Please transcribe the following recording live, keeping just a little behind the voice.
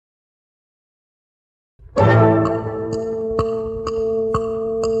And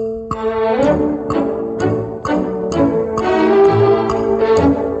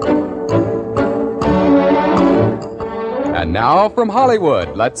now from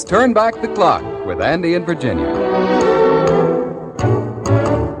Hollywood, let's turn back the clock with Andy and Virginia.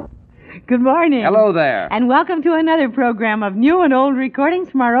 Good morning. Hello there. And welcome to another program of new and old recordings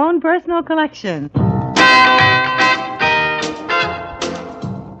from our own personal collection.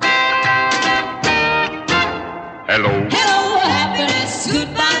 Hello. Hello, happiness,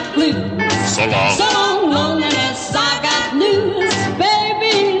 goodbye, blues. So long. So long, loneliness, I've got news.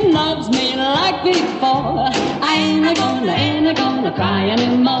 Baby loves me like before. I ain't gonna cry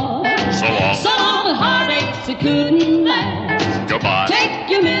anymore. So long. So long, heartaches, it couldn't last. Goodbye. Take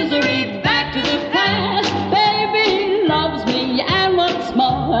your misery back to the past. Baby loves me, and what's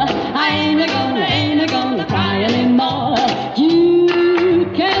more, I ain't gonna cry anymore. You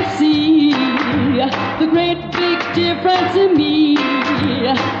can see the great big difference in me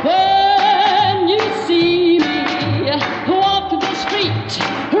when you see me walk the street,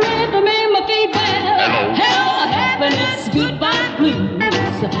 rhythm in my feet. Well, hello, happiness, goodbye, blues.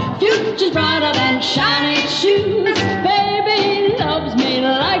 Future's brighter than shiny shoes. Baby loves me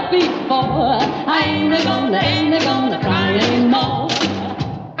like before. I ain't gonna cry anymore.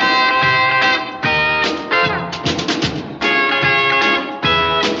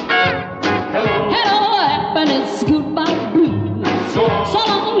 Hello, happiness, goodbye, blues. So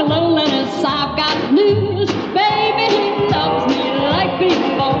long, loneliness, I've got news. Baby loves me like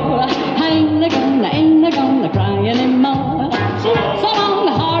before. I ain't gonna cry anymore. So long,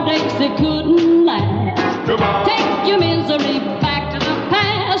 heartaches, they couldn't last. Goodbye. Take your misery back to the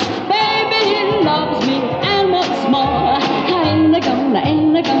past. Baby loves me, and what's more, I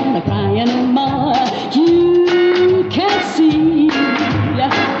ain't gonna cry anymore. You can see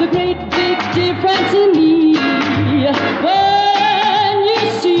the great big difference in me when you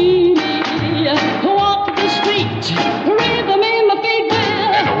see me walk the street, rhythm in my feet.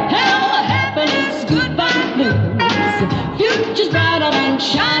 Well, hello, happiness, goodbye, blues. Future's brighter than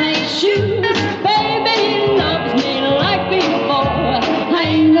shiny shoes. Baby loves me like before. I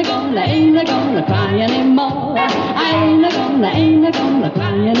ain't gonna cry anymore. I ain't gonna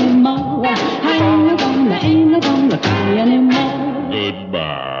cry anymore. I ain't gonna cry anymore. Goodbye.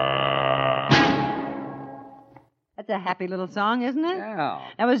 That's a happy little song, isn't it? Yeah.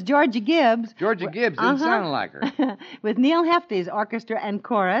 That was Georgia Gibbs. Georgia Gibbs didn't sound like her. With Neil Hefti's orchestra and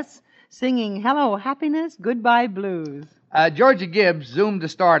chorus singing Hello, Happiness, Goodbye, Blues. Georgia Gibbs zoomed to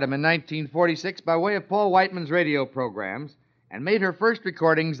stardom in 1946 by way of Paul Whiteman's radio programs and made her first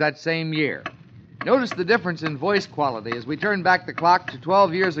recordings that same year. Notice the difference in voice quality as we turn back the clock to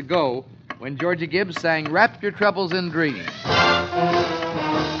 12 years ago when Georgia Gibbs sang Wrap Your Troubles in Dreams.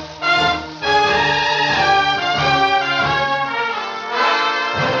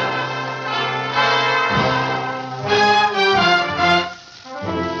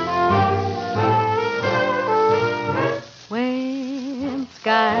 When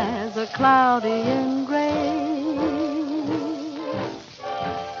skies are cloudy and gray,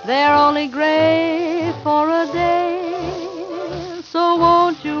 they're only gray for a day. So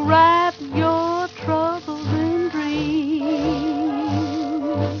won't you wrap your troubles in dreams?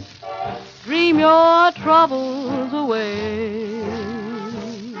 Dream your troubles away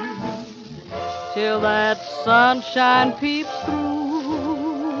till that sunshine peeps through.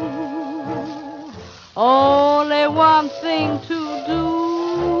 Only one thing to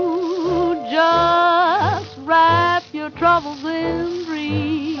do, just wrap your troubles in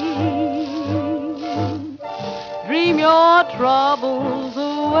dreams. Dream your troubles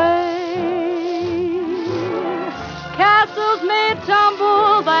away. Castles may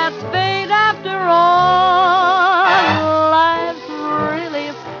tumble, that's fate after all. Life's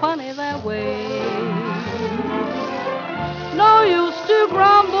really funny that way. No use to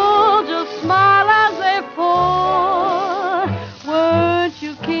grumble, just smile as they fall. Weren't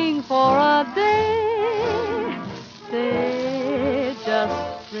you king for a day? Say,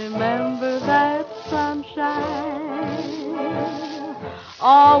 just remember that sunshine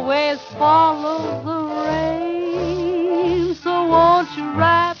always follows the rain. So won't you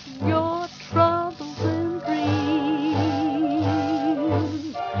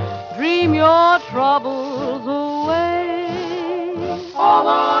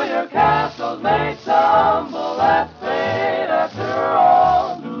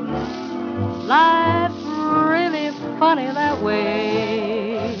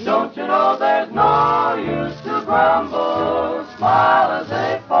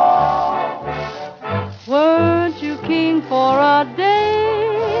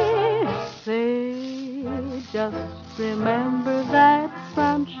Just remember that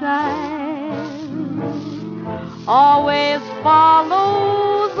sunshine always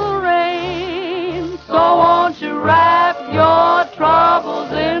follows the rain. So won't you wrap your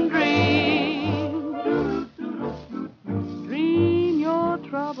troubles in dreams? Dream your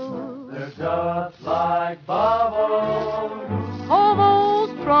troubles. They're just like bubbles. Oh,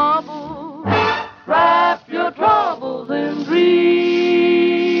 those troubles. Wrap your troubles in dreams.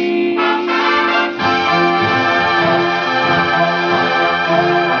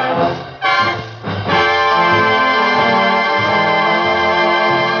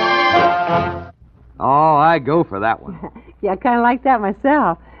 Oh, I go for that one. Yeah, I kind of like that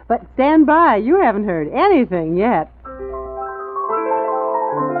myself. But stand by. You haven't heard anything yet.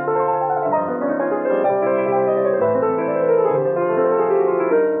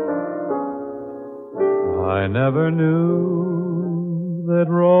 I never knew that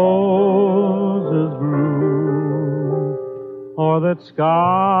roses grew, or that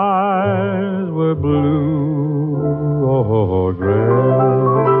skies were blue or gray.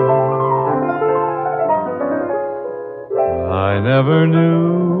 I never knew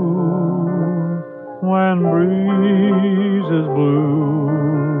when breezes blew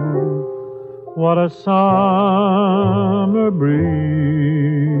what a summer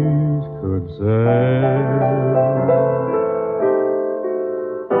breeze could say.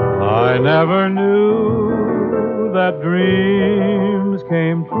 I never knew that dreams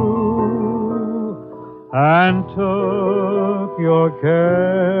came true and took your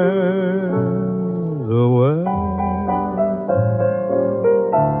cares away.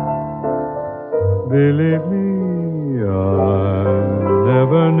 Believe me, I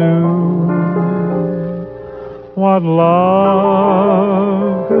never knew what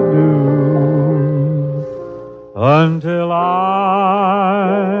love could do until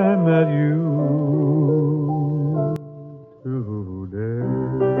I met you today.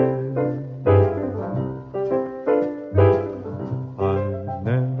 I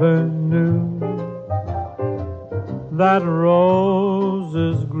never knew that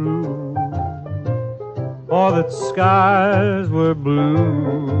roses grew, or that skies were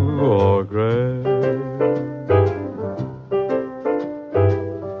blue or gray.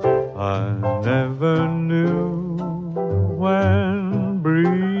 I never knew when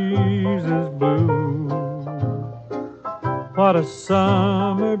breezes blew what a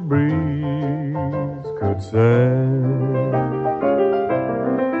summer breeze could say.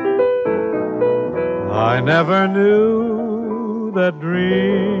 I never knew that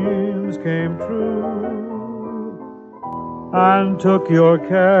dreams came true and took your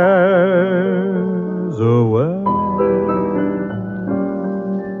cares away.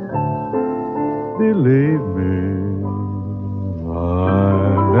 Believe me, I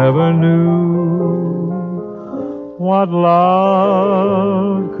never knew what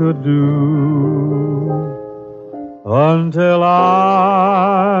love could do until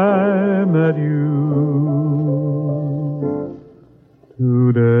I met you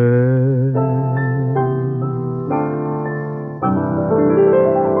today.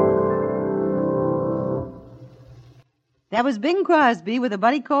 That was Bing Crosby with a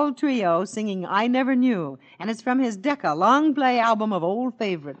Buddy Cole Trio singing I Never Knew, and it's from his Decca long play album of old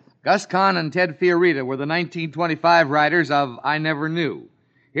favorites. Gus Kahn and Ted Fiorita were the 1925 writers of I Never Knew.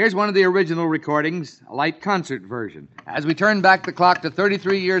 Here's one of the original recordings, a light concert version, as we turn back the clock to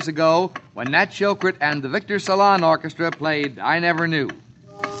 33 years ago when Nat Shilkret and the Victor Salon Orchestra played I Never Knew.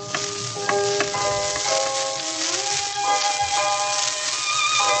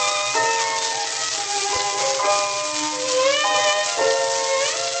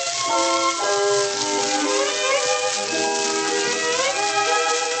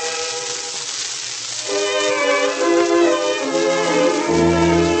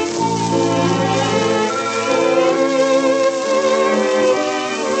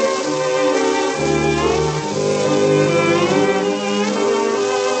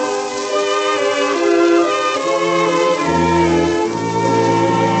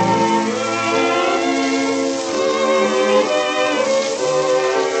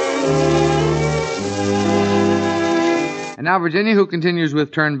 And now, Virginia, who continues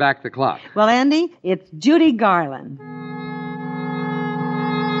with Turn Back the Clock? Well, Andy, it's Judy Garland.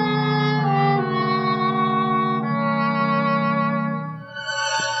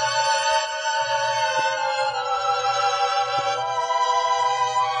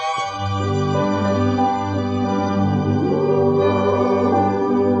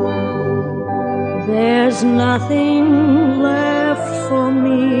 There's nothing left for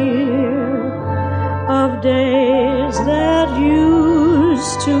me of days that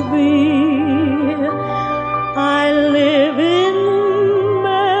used to be.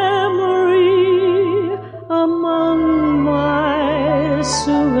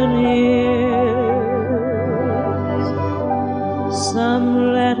 some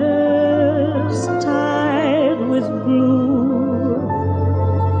letters tied with blue,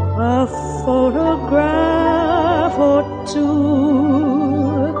 a photograph or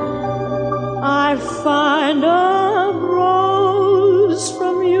two. I find a rose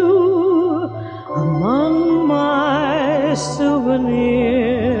from you among my souvenirs.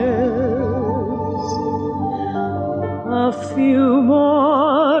 A few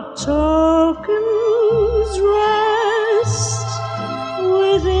more tokens rest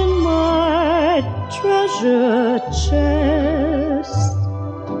within my treasure chest,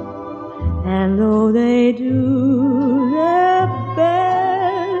 and though they do their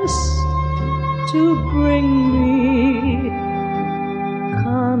best to bring me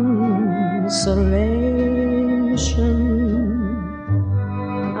consolation,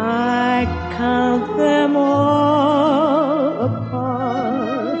 I count them all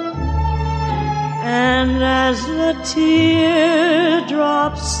apart, and as the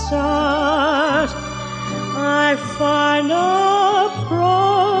teardrops start, I find a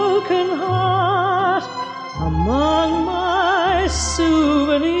broken heart among my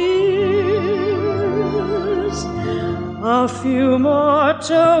souvenirs. A few more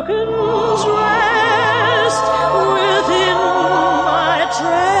tokens rest within my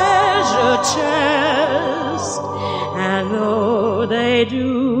treasure chest, and though they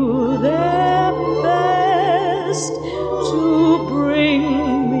do their best to bring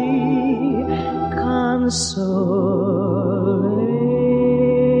me consolation,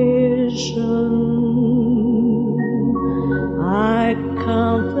 I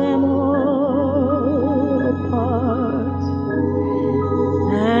count them all apart,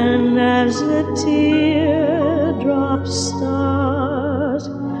 and as the teardrops start,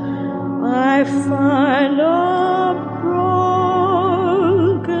 I find a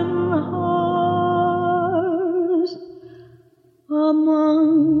broken heart among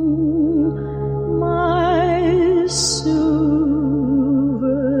my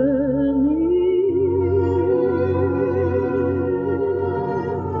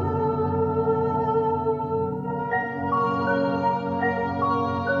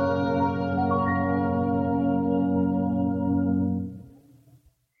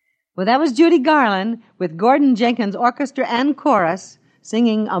Well, that was Judy Garland with Gordon Jenkins Orchestra and Chorus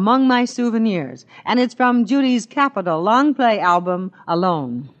singing Among My Souvenirs. And it's from Judy's Capitol long play album,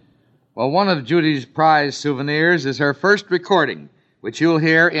 Alone. Well, one of Judy's prized souvenirs is her first recording, which you'll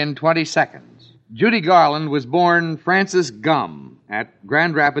hear in 20 seconds. Judy Garland was born Frances Gumm at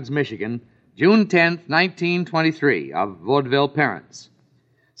Grand Rapids, Michigan, June 10th, 1923, of vaudeville parents.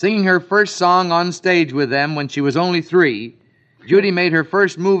 Singing her first song on stage with them when she was only 3, Judy made her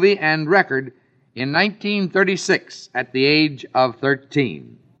first movie and record in 1936 at the age of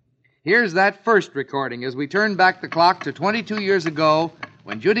 13. Here's that first recording as we turn back the clock to 22 years ago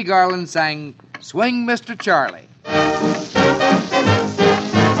when Judy Garland sang Swing Mr. Charlie.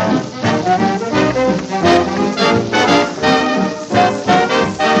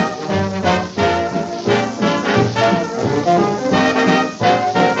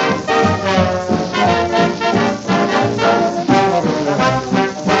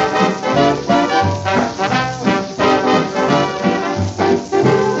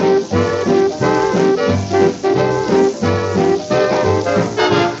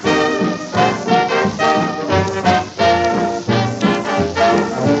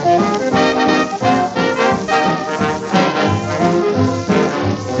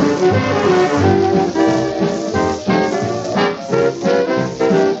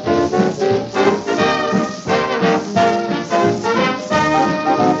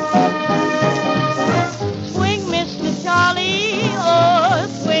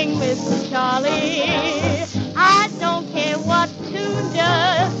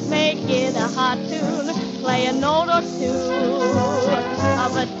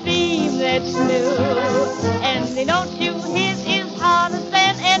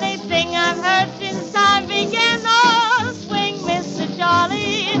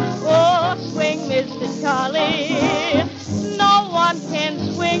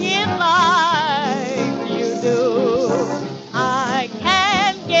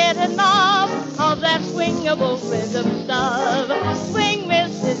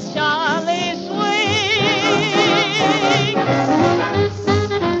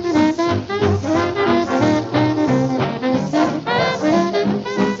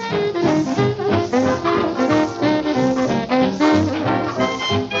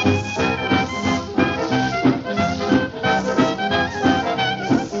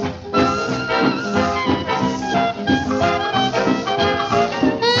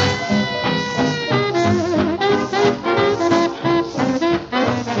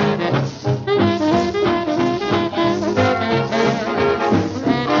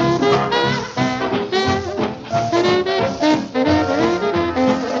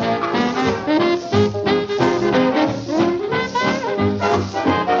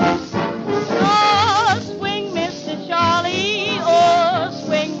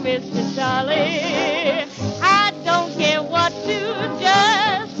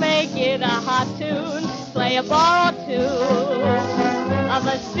 borrow two of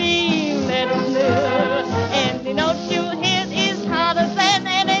a steaming blue. And the note you hear is harder than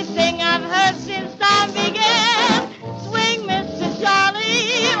anything I've heard since time began. Swing, Mr.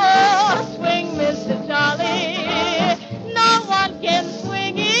 Charlie, oh, swing, Mr. Charlie. No one can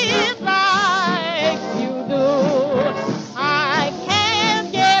swing it like you do. I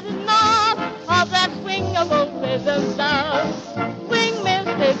can't get enough of that swingable rhythm stuff. Swing,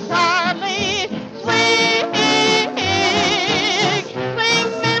 Mr. Charlie, swing. Swing,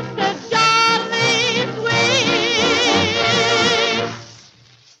 Mr. Charlie, swing.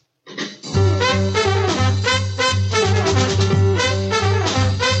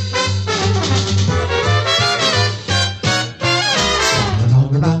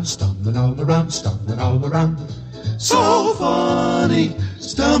 Stumbling all around, stumbling all around. So funny,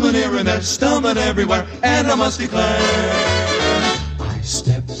 stumbling here and there, stumbling everywhere, and I must declare, I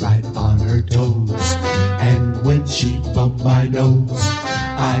stepped right on her toes, and when she bumped my nose,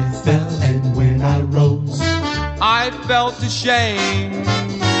 I fell, and when I rose, I felt ashamed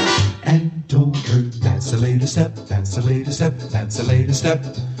and told her, that's the latest step, that's the latest step, that's the latest step.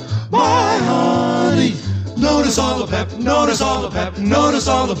 My honey, notice all the pep, notice all the pep, notice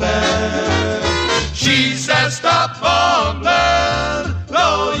all the pep. She says, stop fumbling,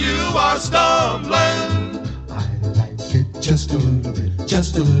 though you are stumbling. I like it just a little bit,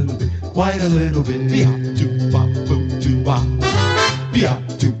 quite a little bit. Be-up-do-bop-boop-doo-wah,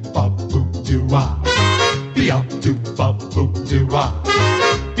 be-up-do-bop-boop-doo-wah, be-up-do-bop-boop-doo-wah,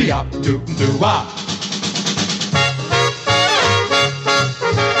 be-up-do-doo-wah.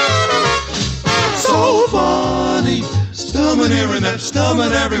 So funny, stumbling here and there,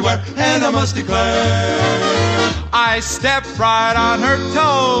 stumbling everywhere, and I must declare, I stepped right on her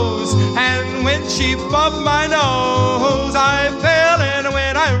toes, and when she bumped my nose, I fell, and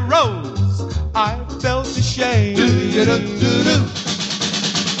when I rose, I felt ashamed. do-do-do-do-do.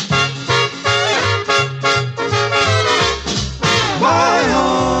 My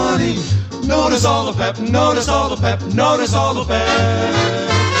honey, notice all the pep, notice all the pep, notice all the pep.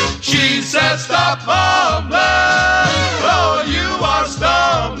 She said, stop fumbling, though you are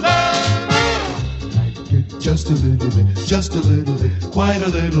stumbling. Just a little bit, quite a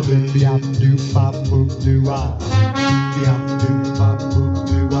little bit. Be-up-do-bop-boop-doo-wah,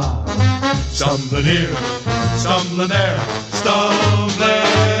 be-up-do-bop-boop-doo-wah. Stumbling here, stumbling there,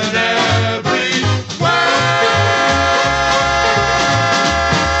 stumbling everywhere.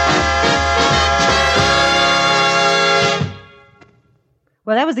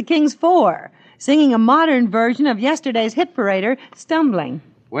 Well, that was the King's Four, singing a modern version of yesterday's hit parader, Stumbling.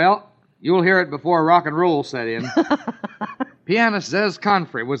 Well, you'll hear it before rock and roll set in. Pianist Zez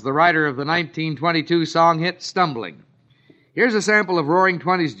Confrey was the writer of the 1922 song hit Stumbling. Here's a sample of Roaring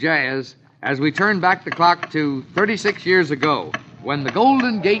Twenties jazz as we turn back the clock to 36 years ago, when the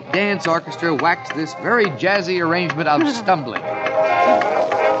Golden Gate Dance Orchestra waxed this very jazzy arrangement of Stumbling.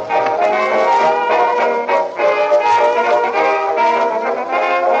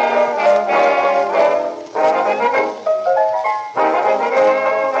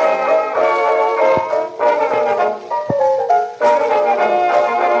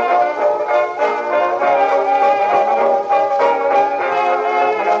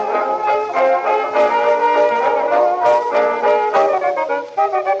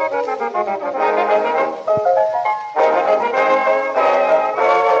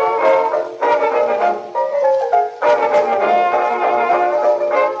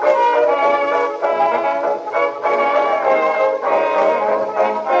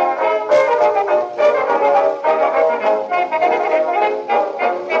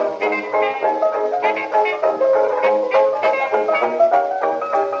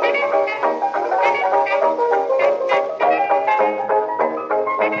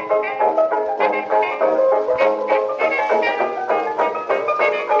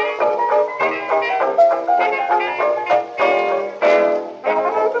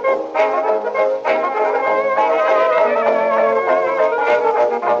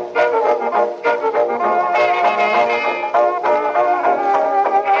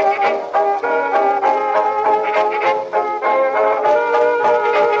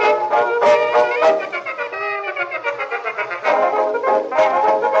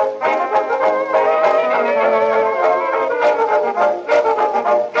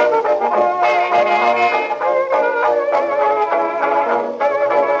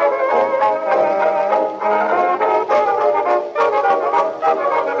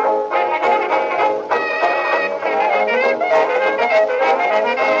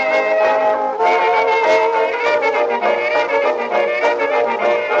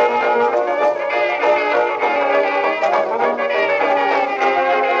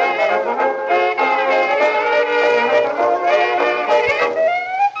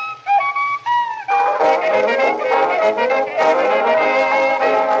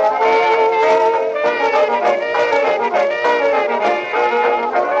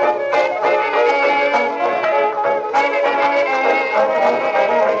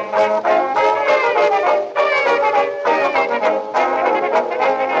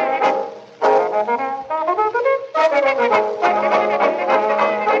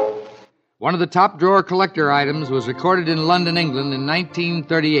 One of the top drawer collector items was recorded in London, England in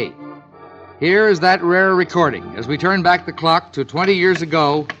 1938. Here is that rare recording as we turn back the clock to 20 years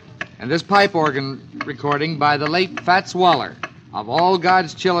ago, and this pipe organ recording by the late Fats Waller of All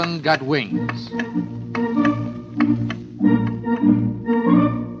God's Chillun Got Wings.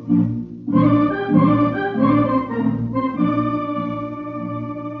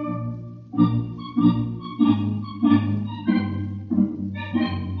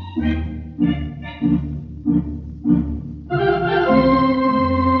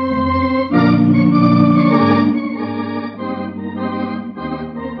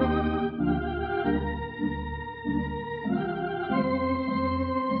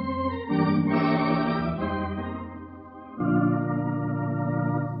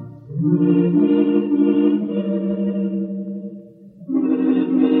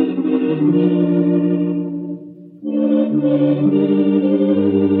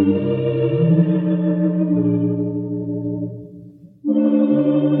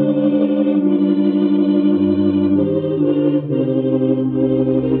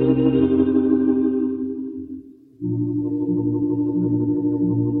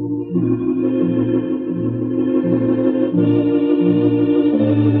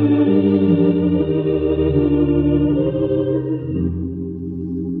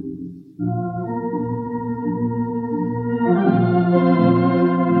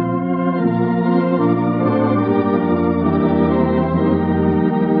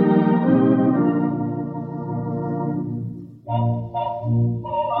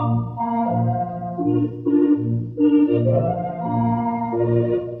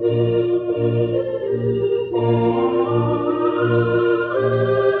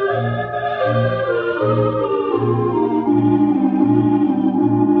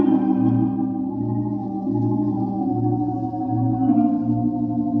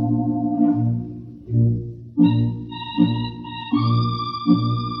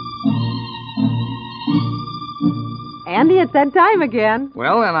 Andy, it's that time again.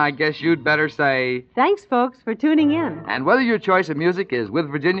 Well, then I guess you'd better say... Thanks, folks, for tuning in. And whether your choice of music is with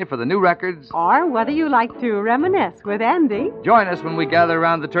Virginia for the new records... Or whether you like to reminisce with Andy... Join us when we gather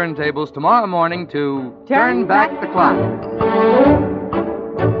around the turntables tomorrow morning to... Turn Back the Clock.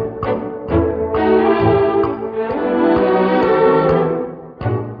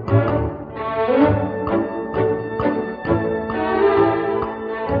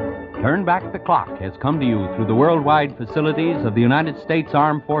 Turn Back the Clock has come to you through the worldwide facilities of the United States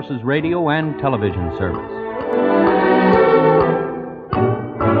Armed Forces Radio and Television Service.